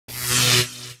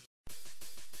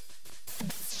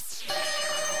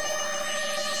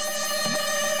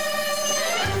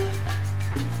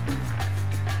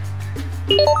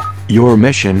Your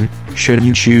mission, should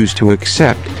you choose to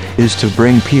accept, is to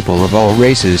bring people of all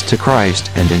races to Christ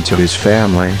and into His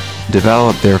family,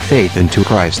 develop their faith into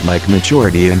Christ-like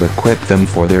maturity and equip them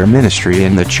for their ministry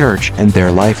in the church and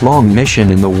their lifelong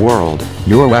mission in the world.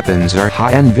 Your weapons are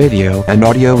high-end video and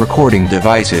audio recording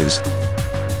devices.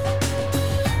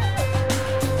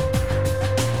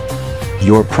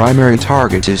 Your primary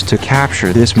target is to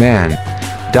capture this man,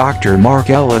 Dr. Mark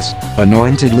Ellis,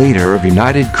 anointed leader of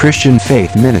United Christian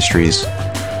Faith Ministries.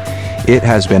 It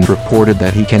has been reported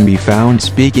that he can be found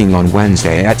speaking on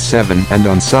Wednesday at 7 and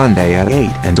on Sunday at 8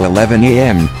 and 11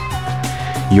 a.m.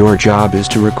 Your job is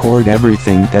to record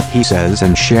everything that he says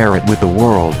and share it with the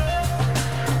world.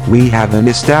 We have an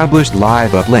established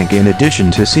live uplink in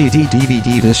addition to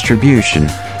CD/DVD distribution.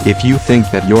 If you think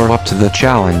that you're up to the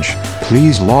challenge,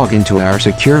 please log into our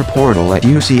secure portal at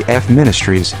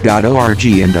ucfministries.org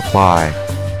and apply.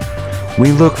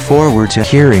 We look forward to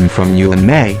hearing from you, and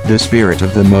may the Spirit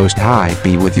of the Most High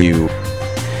be with you.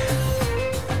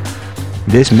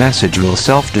 This message will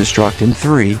self-destruct in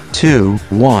 3, 2,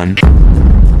 1.